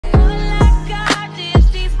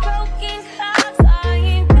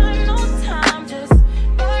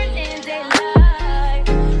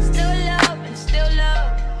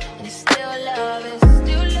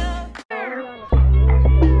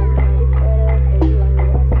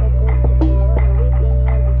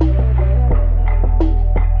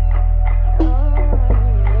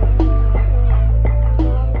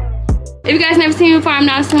If you guys never seen me before, I'm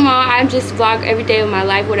not Symone. I just vlog every day of my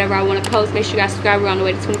life, whatever I want to post. Make sure you guys subscribe. We're on the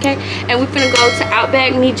way to 20K. And we're finna go to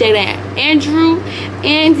Outback, me, Jada, and Andrew.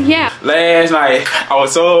 And yeah. Last night, I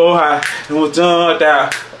was so high. I was jumped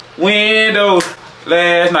out window.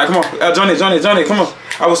 Last night, come on. Johnny, come on.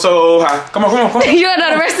 I was so high. Come on. You don't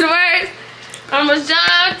know the rest of the words? Almost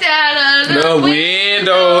jumped out of the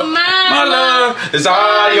window. My love is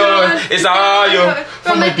all yours. It's all yours.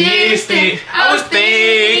 From a distance, I was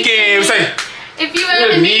thinking. Say, if you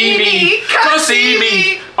ever need me, come see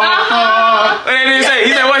me. What did he say?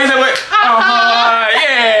 He said what?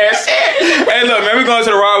 Yes. Hey, look, man, we going to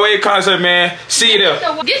the Raw Wave concert, man. See you there.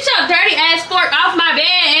 Get your dirty ass fork off my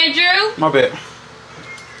bed, Andrew. My bad.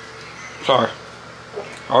 Sorry.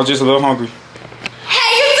 I was just a little hungry.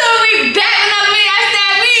 Hey, you told me back another minute. I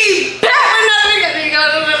said we back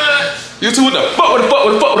another minute. You two, what the fuck?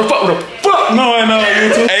 No, you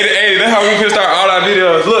two. Hey, that's how we can start all our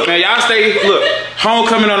videos. Look, man, y'all stay, look,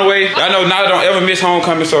 homecoming on the way. I know Nyla don't ever miss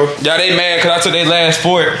homecoming, so y'all they mad because I took their last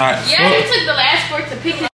sport. Right. Yeah, he took the last sport to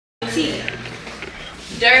pick his teeth.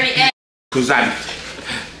 Dirty ass. Cause I.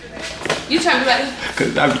 You trying to do that?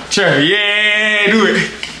 Cause I'm sure. Yeah, do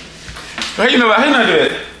it. How you know? How you not do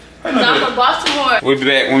it? I'm from Baltimore. We'll be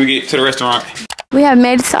back when we get to the restaurant. We have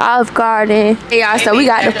made it to Olive Garden. Hey y'all, so we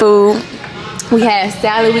got the food. We had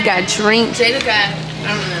salad, we got drinks. Jada got,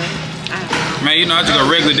 I don't know. Man, you know I just got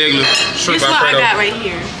regular shrimp This Alfredo. what I got right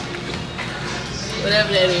here.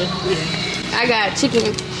 Whatever that is. Yeah. I got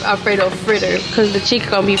chicken Alfredo fritter because the chicken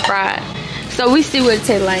gonna be fried. So we see what it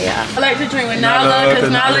tastes like, y'all. I like to drink with Nyla because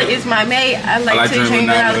Nyla is my maid. I like to drink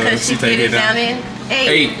with Nyla because she get it down in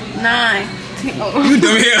 8, 9. Oh. You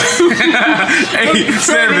dumb hell. 8,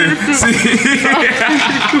 7, 6.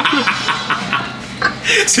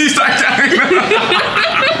 She started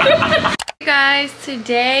Hey guys,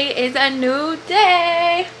 today is a new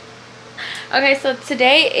day. Okay, so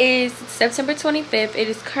today is September 25th. It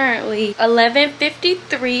is currently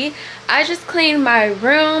 11:53. I just cleaned my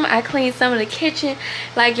room. I cleaned some of the kitchen.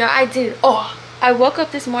 Like, y'all, I did it all. I woke up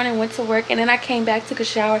this morning, went to work, and then I came back, took a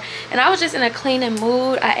shower, and I was just in a cleaning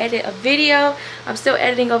mood. I edited a video. I'm still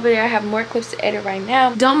editing over there. I have more clips to edit right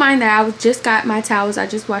now. Don't mind that. I just got my towels. I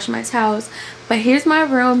just washed my towels. But here's my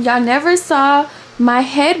room. Y'all never saw my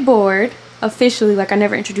headboard officially. Like, I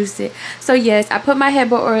never introduced it. So yes, I put my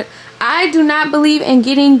headboard. I do not believe in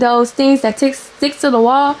getting those things that stick to the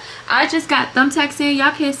wall. I just got thumbtacks in.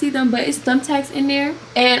 Y'all can't see them, but it's thumbtacks in there.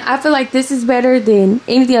 And I feel like this is better than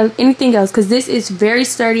anything else because this is very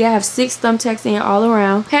sturdy. I have 6 thumbtacks in all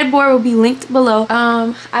around. Headboard will be linked below.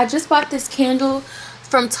 I just bought this candle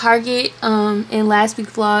from Target in last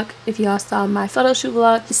week's vlog. If y'all saw my photo shoot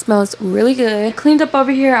vlog, it smells really good. Cleaned up over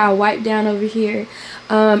here. I wiped down over here.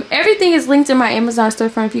 Everything is linked in my Amazon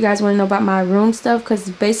storefront if you guys want to know about my room stuff because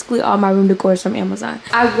basically all my room decor is from Amazon.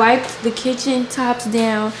 I wiped the kitchen tops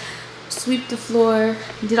down, sweep the floor,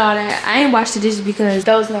 did all that. I ain't washed the dishes because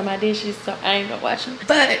those are not my dishes, so I ain't gonna wash them.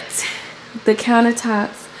 But the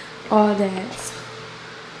countertops, all that.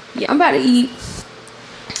 Yeah, I'm about to eat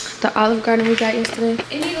the Olive Garden we got yesterday.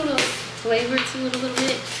 It needs a little flavor to it a little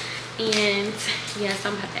bit. And yes,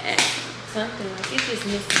 I'm about to add something. Like, it's just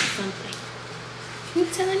missing something. You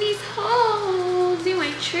telling these hoes you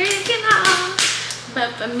ain't tricking off, but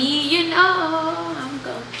for me, you know, I'm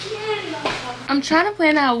gonna get it off. I'm trying to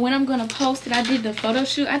plan out when I'm gonna post it. I did the photo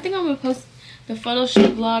shoot. I think I'm gonna post the photo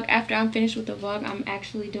shoot vlog after I'm finished with the vlog I'm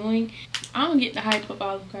actually doing. I don't get the hype of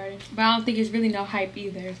Olive Garden, but I don't think it's really no hype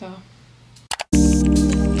either, so.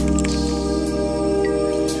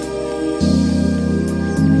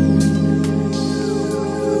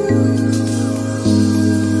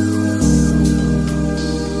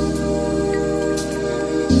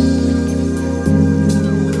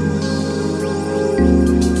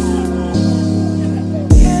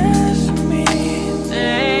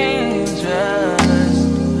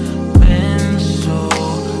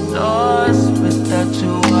 You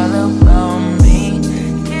all about me.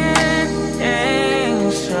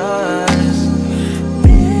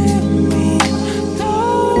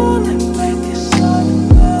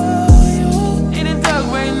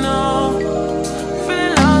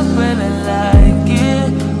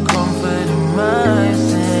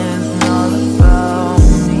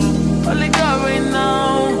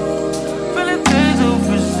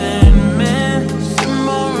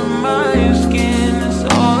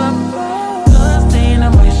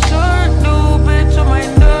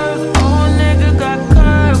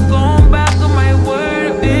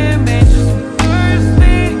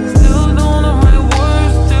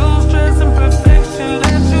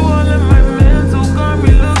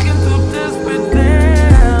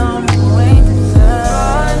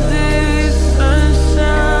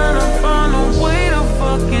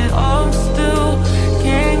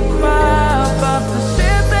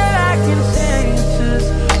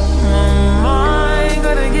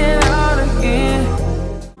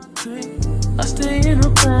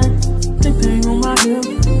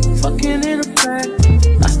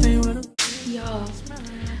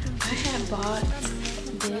 I had bought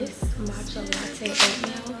this matcha latte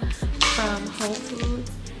oatmeal from Whole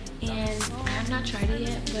Foods, and I have not tried it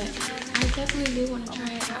yet, but I definitely do want to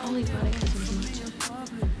try it. I only bought it because it was matcha,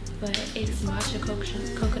 but it's matcha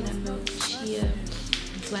coconut milk, chia,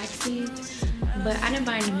 flax seeds, but I didn't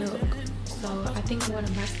buy any milk, so I think I'm going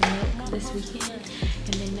to buy some milk this weekend,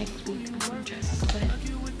 and then next week I'm going to try this. But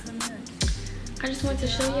I just want to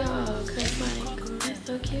show y'all because like it's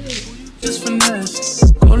so cute. Just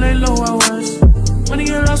finesse, go lay low I was. Wanna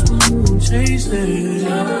get lost when you chase it.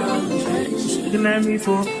 She looking at me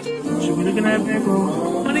for, she be looking at me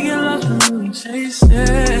bro. Wanna get lost when you chase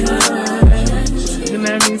it. She looking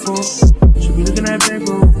at me for, she be looking at me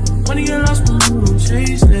bro. Wanna get lost when you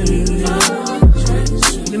chase it.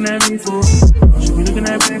 She looking at me for, she be looking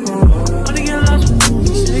at me bro. Wanna get lost when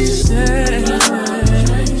you chase it.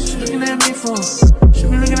 She looking at me for, she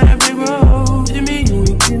be looking at me bro. Didn't mean you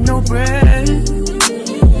ain't get no bread.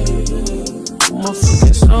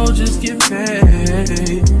 Motherfucking soldiers get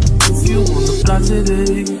paid. If you on the block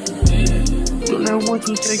today, don't let want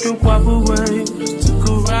to take your guap away. Took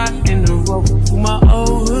a ride in the road for my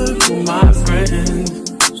old hood, for my friends.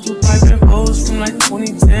 Still piping hoes from like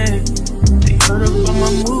 2010. They heard about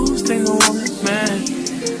my moves, they know I'm the man.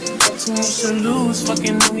 Too much to lose,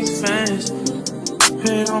 fucking on these fans.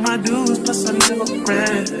 Pay all my dues, plus I never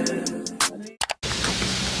ran.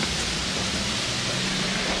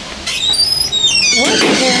 What the?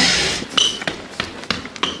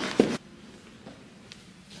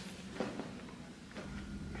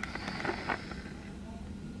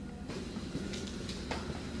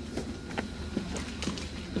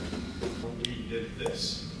 We did this.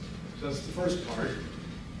 So that's the first part.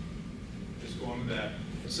 Just going to that.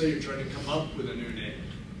 Let's say you're trying to come up with a new name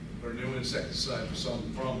or a new insecticide for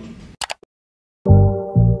something from.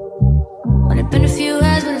 Only been a few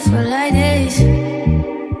hours, but it felt like days.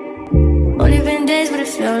 Only been days, but it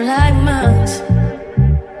felt like months.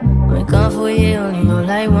 Been gone for a year, only know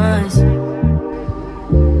like once.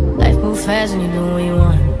 Life moves fast when you do what you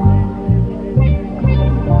want.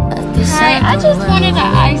 Hi, I just wanted an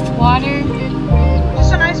iced water.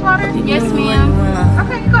 Just an ice water? Yes, ma'am.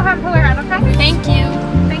 Okay, go ahead and pull her out, okay? Thank you.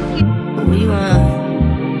 Thank you. What you want?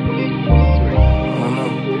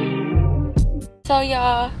 So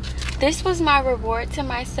y'all, this was my reward to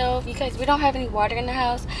myself because we don't have any water in the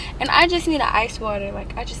house, and I just need an ice water.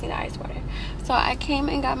 Like, I just need ice water. So I came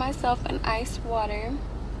and got myself an ice water,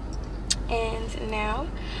 and now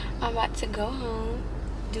I'm about to go home,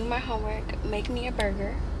 do my homework, make me a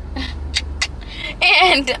burger.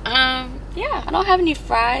 And yeah, I don't have any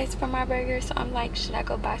fries for my burger, so I'm like, should I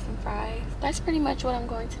go buy some fries? That's pretty much what I'm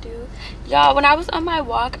going to do. Y'all, when I was on my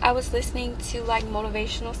walk, I was listening to like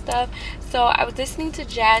motivational stuff. So I was listening to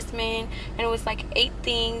Jasmine, and it was like 8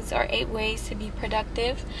 things or 8 ways to be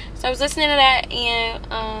productive. So I was listening to that, and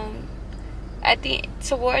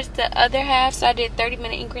towards the other half, so I did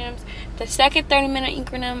 30-minute increments. The second 30-minute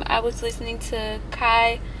increment, I was listening to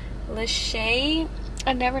Kai Lachey.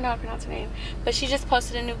 I never know how to pronounce her name, but she just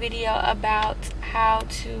posted a new video about how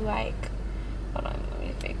to, like, hold on, let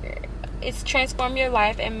me figure. It's transform your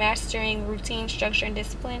life and mastering routine, structure, and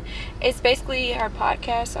discipline. It's basically her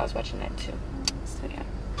podcast, so I was watching that too. So yeah.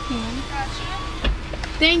 Gotcha.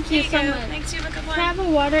 Thank you so much. Thanks, you have a good one. Can I have a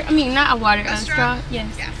water? I mean, not a water, a straw? straw.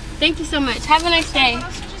 Yes. Yeah. Thank you so much. Have a nice day. What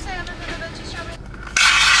else did you say other than the veggie strawberry?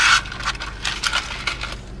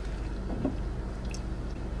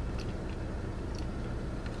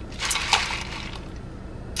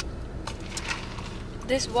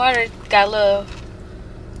 This water got a little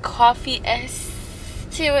coffee-esque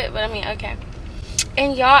to it, but I mean, okay.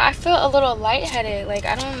 And y'all, I feel a little lightheaded. Like,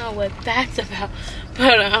 I don't know what that's about,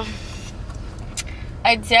 but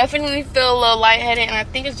I definitely feel a little lightheaded, and I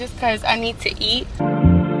think it's just because I need to eat.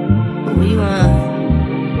 What you want?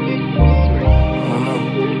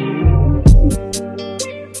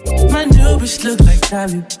 My new bitch look like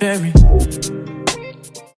Tyler Berry.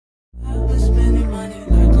 I've been spending money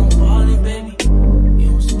like I'm ballin', baby. You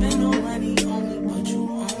don't spend no money on me, but you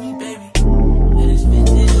on me, baby. And it's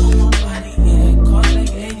vintage on my body, yeah, it cost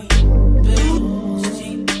like 80 bills,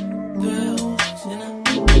 cheap bills, and I'm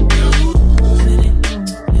in it,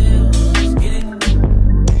 yeah, let's get it.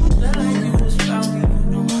 Felt like you was about me, you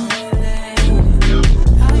don't want me lady.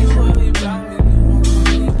 How you worry about me, you don't want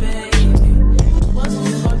me, baby.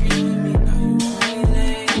 Wasn't fucking with me, now you want me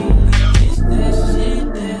lady. It's that.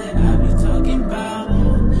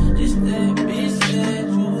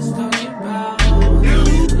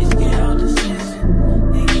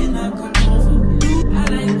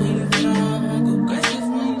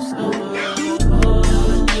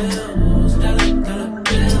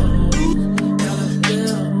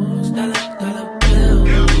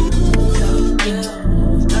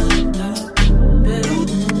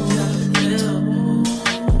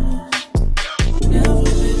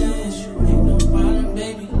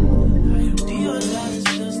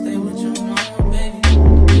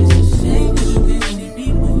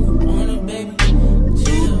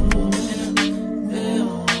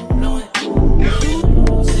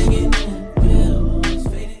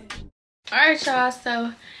 y'all.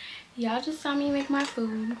 So y'all just saw me make my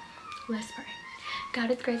food. Let's pray. God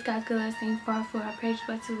is grace, God's good, let's sing far for our praise,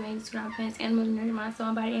 but to reign, to our plans, animals, nurture, mind, soul,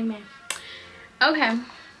 and body. Amen. Okay.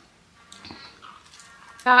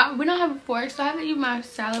 We don't have a fork, so I have to eat my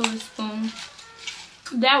salad with a spoon.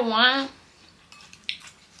 That wine.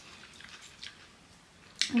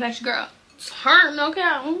 That's girl. It's hurting, okay?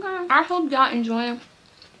 I hope y'all enjoying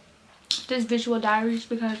this visual diaries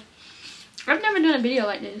because I've never done a video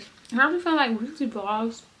like this. I really feel like weekly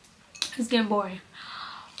vlogs is getting boring.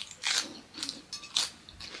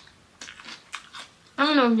 I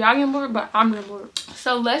don't know if y'all getting bored, but I'm getting bored.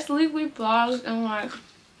 So let's leave with vlogs and like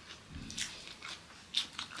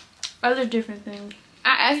other different things.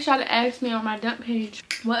 I asked y'all to ask me on my dump page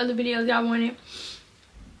what other videos y'all wanted.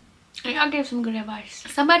 And y'all gave some good advice.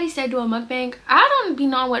 Somebody said do a mukbang. I don't be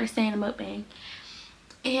knowing what to say in a mukbang.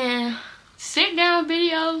 And sit down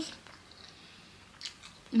videos,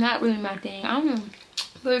 not really my thing. I don't know.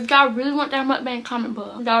 But if y'all really want that mukbang, comment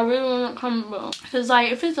below. If y'all really want that, comment below. Cause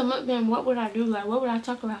like if it's a mukbang, what would I do? Like what would I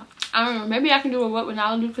talk about? I don't know. Maybe I can do a what would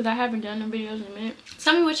Nyla do because I haven't done them videos in a minute.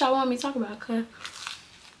 Tell me what y'all want me to talk about cause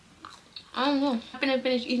I don't know. I'm gonna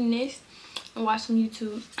finish eating this and watch some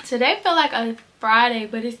YouTube. Today felt like a Friday,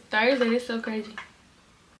 but it's Thursday. It's so crazy.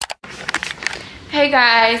 Hey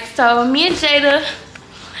guys, so me and Jada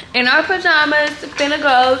in our pajamas finna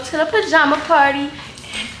go to the pajama party.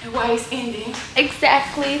 And why it's ending.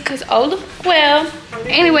 Exactly, because well.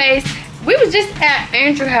 Anyways, we was just at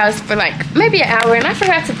Andrew's house for like maybe an hour and I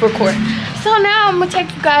forgot to record. So now I'm gonna take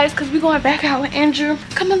you guys because we're going back out with Andrew.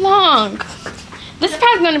 Come along. This is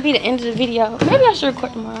probably gonna be the end of the video. Maybe I should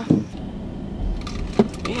record tomorrow.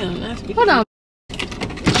 Damn, that's Hold on.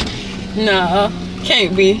 No,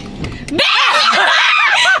 can't be.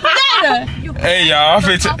 Hey y'all,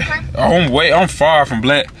 I'm far from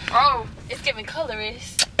black. Oh, it's giving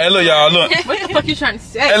colorist. Hey look y'all, look. What the fuck you trying to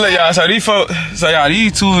say? Hey look y'all, so these folks,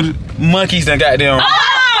 these two monkeys that got them.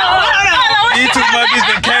 These two monkeys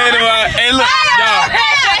that came to my, hey look, y'all,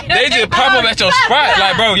 they just pop up at your spot.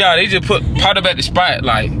 Like bro, y'all, they just popped up at the spot.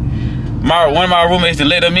 Like one of my roommates to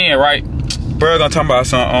let them in, right? Bro, gonna talk about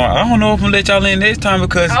something. I don't know if I'm gonna let y'all in this time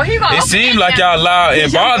because it seemed like y'all loud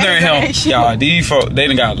and bothering him. Y'all, these folks, they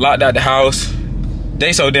done got locked out the house.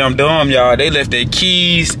 They so damn dumb, y'all. They left their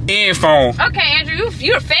keys and phone. Okay, Andrew,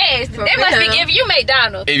 you're fast. They must be giving you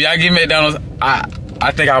McDonald's. If y'all give McDonald's, I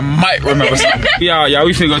think I might remember something. y'all,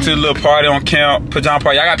 we finna go to the little party on camp, pajama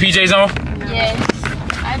party. Y'all got PJs on? Yes,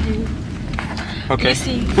 I do. Okay.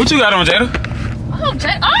 What you got on, Jada? Oh,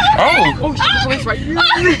 Jada. Oh, It's right here.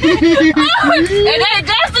 and they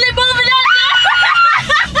definitely moving up.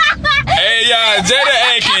 Hey, y'all, Jada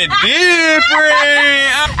acting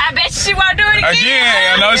different. I bet she won't do it again.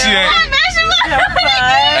 Again, I know she ain't. I bet she won't.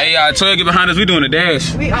 Hey, y'all, 12 get behind us. We doing the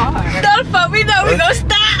dash. We are. No, the fuck, we know we gonna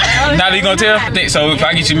stop. Now you gonna tell? I think so. If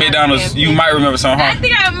I get you McDonald's, you might remember something, huh? I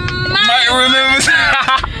think I might remember something.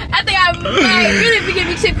 I think I might. Really, if you give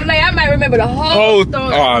me Chick-fil-A, I might remember the whole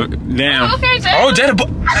story. Oh, damn. Okay, Jada. Oh, Jada.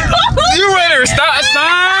 You ready to stop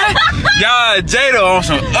sign? Y'all, Jada on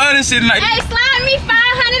some other shit like. Hey, slide me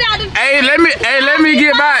 $500. Hey, let me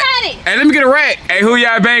get back. Hey, let me get a rack. Hey, who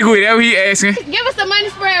y'all bang with? That's what he asking. Give us the money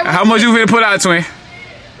spread. How much you finna put out, twin?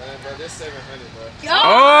 That's 700, bro.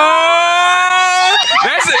 Oh,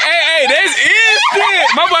 that's it. Hey, that's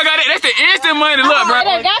instant. My boy got it. That's the instant money. Look, bro.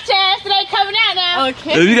 Got your ass today coming out now.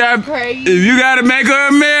 Okay. If you gotta make her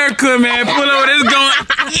America, man, pull over. This going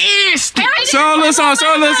instant. Show a little song.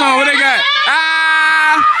 What they got?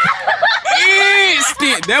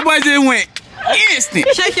 Instant. That boy just went instant.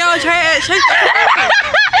 Shake your trash. Shake your trash.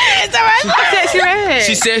 It's alright. Sexy red.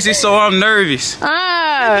 She says it, so I'm nervous.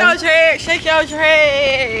 Shake your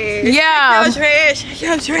trash. Yeah. Shake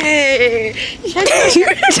your trash.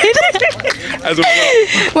 That's what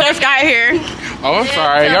What else got here? Oh, I'm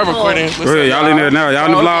sorry. Y'all recording. y'all in there now. Y'all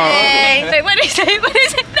in the vlog. Hey, wait, what did he say? No,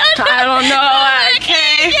 I don't know. I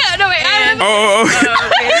can't. Yeah, no, wait. Oh.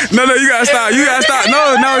 No, you gotta stop. No,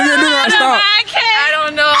 you didn't do that. Stop. I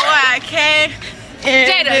don't know why I can't.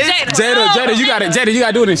 Jada, you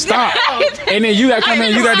gotta do it and stop. And then you gotta come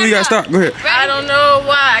in. You gotta stop. Go ahead. I don't know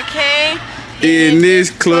why I can't. In this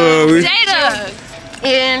club. Jada.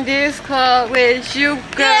 In this club with you,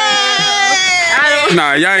 girl.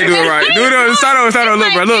 Nah, y'all ain't do it right. Do it. Start over.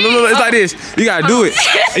 Look, bro. Look. It's like this. You gotta do it.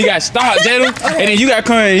 You gotta stop, Jada. And then you gotta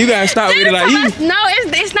come in. You gotta stop with it like you. No,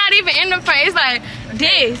 it's not even in the front. It's like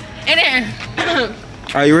this. And then.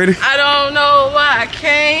 Are you ready? I don't know why I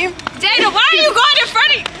came. Jada, why are you going in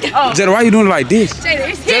front of Jada, why you doing it like this? Jada,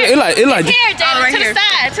 it's here. It like Here, Jada. right to here. the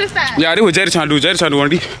side. Yeah, this what Jada trying to do. Jada trying to do one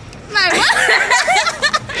of these. Like, what?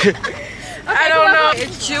 I don't know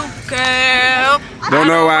It's you, girl. Don't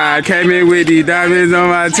know why I came in with these diamonds on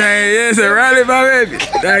my chain. Yes, a rally, my baby.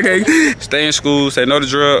 Okay. Stay in school, say no to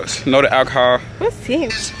drugs, no to alcohol. What's him?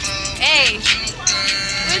 Hey.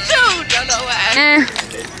 It's you. Don't know why.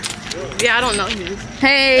 Yeah, I don't know him.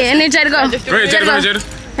 Hey, and then Jada go. Ready, Jada.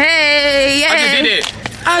 Hey, yeah. I just did it.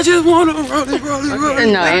 I just wanna roll it.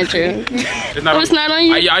 No, Andrew. It's not, it's not on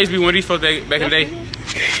you? I used to be one of these folks back in the day.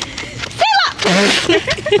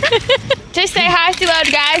 Just say hi, CeeLo,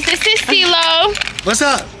 guys. This is CeeLo. What's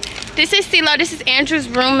up? This is CeeLo. This is Andrew's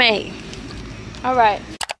roommate. All right.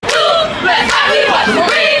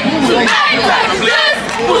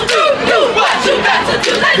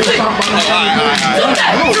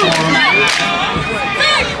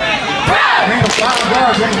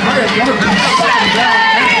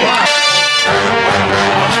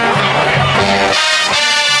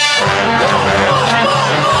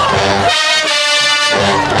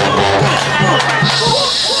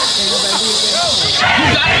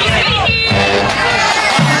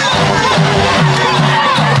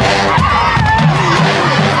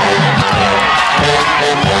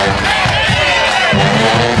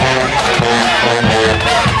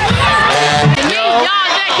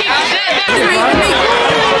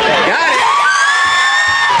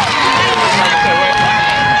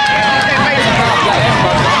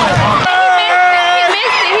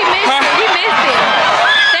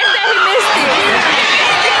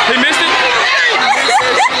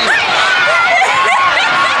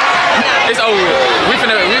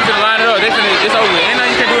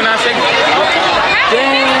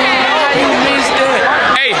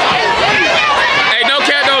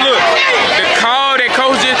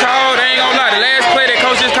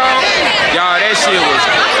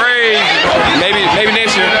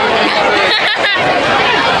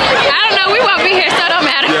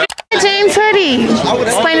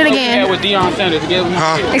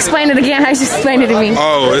 Explain it again. How you explain it to me?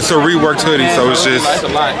 Oh, it's a reworked hoodie, so it's just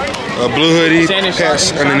a blue hoodie,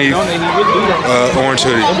 patch underneath, orange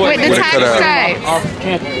hoodie. With the tiny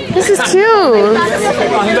stripes. This is cute.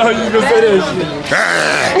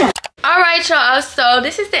 Alright, y'all, so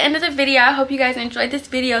this is the end of the video. I hope you guys enjoyed this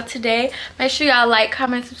video today. Make sure y'all like,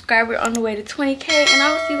 comment, subscribe. We're on the way to 20K, and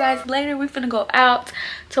I will see you guys later. We're finna go out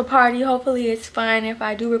to party. Hopefully it's fun. If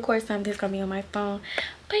I do record something, it's gonna be on my phone.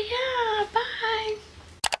 But yeah, bye.